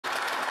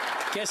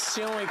Questions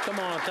et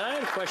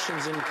commentaires.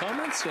 Questions and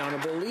comments. The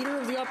Honourable Leader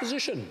of the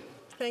Opposition.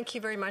 Thank you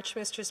very much,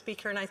 Mr.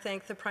 Speaker, and I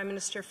thank the Prime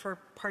Minister for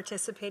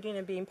participating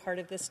and being part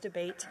of this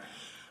debate.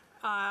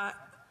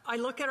 I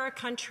look at our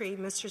country,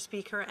 Mr.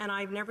 Speaker, and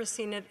I've never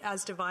seen it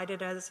as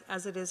divided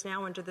as it is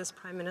now under this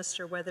Prime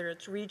Minister, whether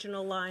it's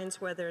regional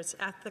lines, whether it's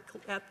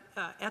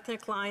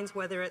ethnic lines,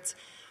 whether it's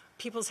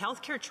people's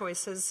healthcare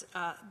choices.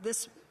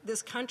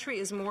 This country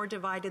is more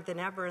divided than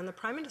ever, and the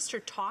Prime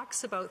Minister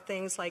talks about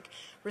things like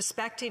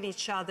respecting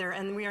each other,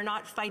 and we are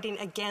not fighting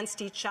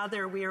against each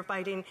other, we are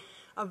fighting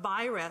a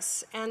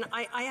virus. And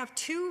I have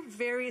two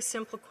very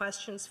simple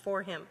questions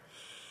for him.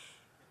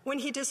 When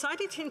he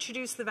decided to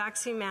introduce the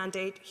vaccine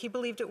mandate, he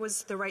believed it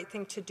was the right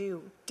thing to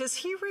do. Does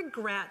he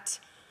regret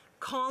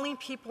calling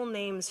people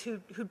names who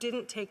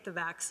didn't take the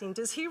vaccine?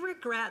 Does he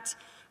regret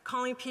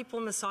calling people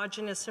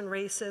misogynist and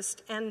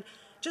racist and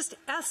just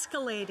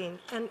escalating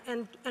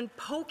and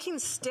poking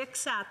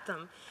sticks at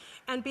them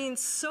and being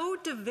so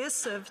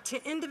divisive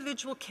to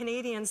individual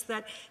Canadians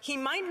that he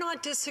might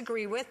not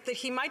disagree with, that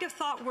he might have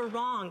thought were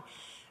wrong?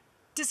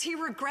 Does he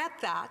regret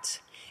that?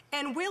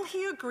 And will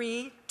he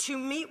agree to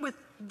meet with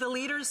the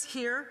leaders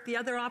here, the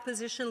other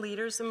opposition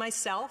leaders and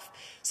myself,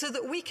 so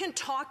that we can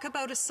talk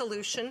about a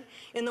solution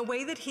in the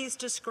way that he's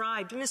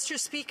described? Mr.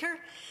 Speaker,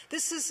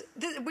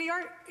 we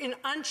are in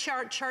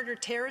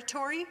uncharted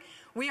territory.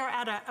 We are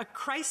at a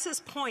crisis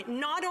point,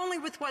 not only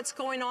with what's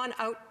going on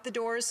out the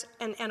doors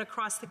and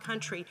across the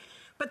country,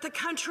 but the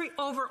country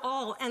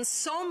overall. And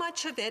so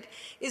much of it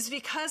is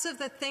because of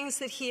the things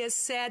that he has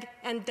said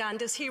and done.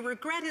 Does he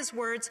regret his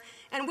words,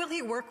 and will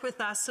he work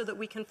with us so that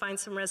we can find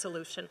some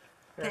resolution?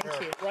 Thank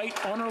you.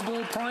 Right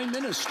Honourable Prime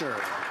Minister.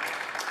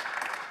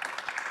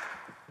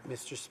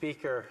 Mr.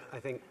 Speaker, I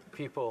think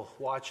people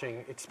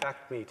watching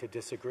expect me to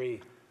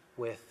disagree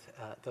with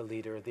the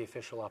Leader of the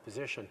official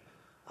opposition.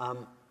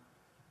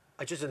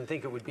 I just didn't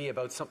think it would be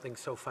about something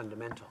so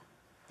fundamental.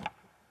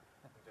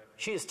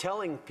 She is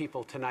telling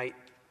people tonight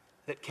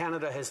that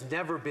Canada has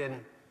never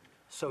been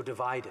so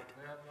divided,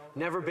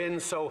 never been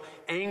so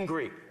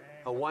angry,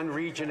 one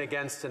region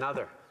against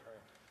another.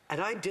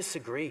 And I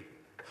disagree.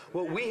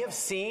 What we have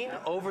seen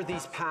over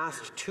these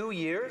past 2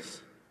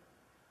 years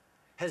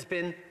has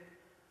been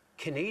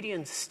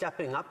Canadians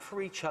stepping up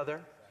for each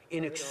other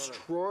in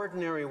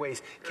extraordinary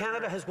ways.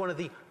 Canada has one of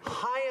the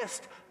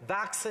highest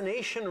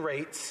vaccination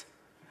rates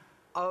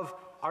of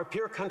our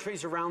peer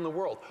countries around the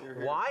world.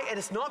 Why? And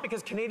it's not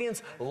because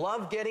Canadians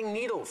love getting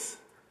needles.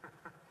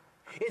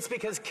 It's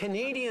because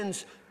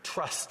Canadians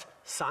trust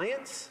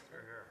science.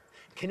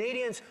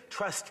 Canadians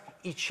trust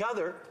each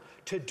other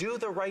to do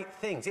the right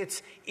things.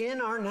 It's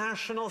in our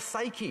national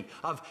psyche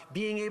of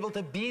being able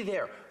to be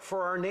there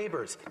for our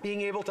neighbors,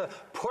 being able to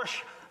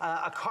push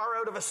a car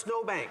out of a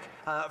snowbank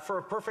for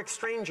a perfect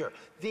stranger,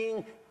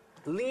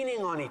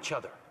 leaning on each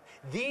other.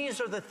 These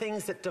are the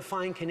things that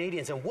define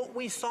Canadians. And what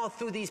we saw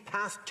through these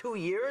past 2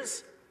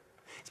 years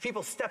is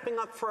people stepping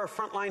up for our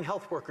frontline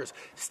health workers,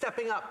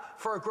 stepping up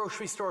for our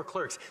grocery store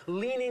clerks,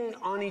 leaning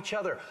on each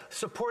other,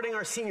 supporting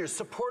our seniors,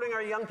 supporting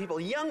our young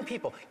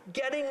people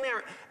getting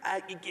there,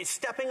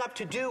 stepping up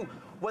to do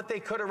what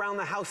they could around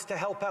the house to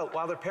help out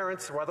while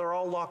they're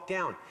all locked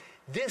down.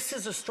 This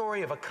is a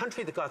story of a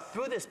country that got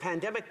through this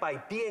pandemic by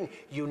being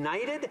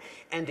united,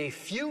 and a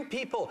few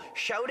people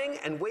shouting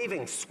and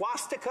waving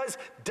swastikas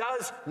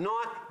does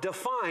not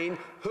define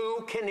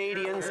who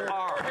Canadians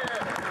are.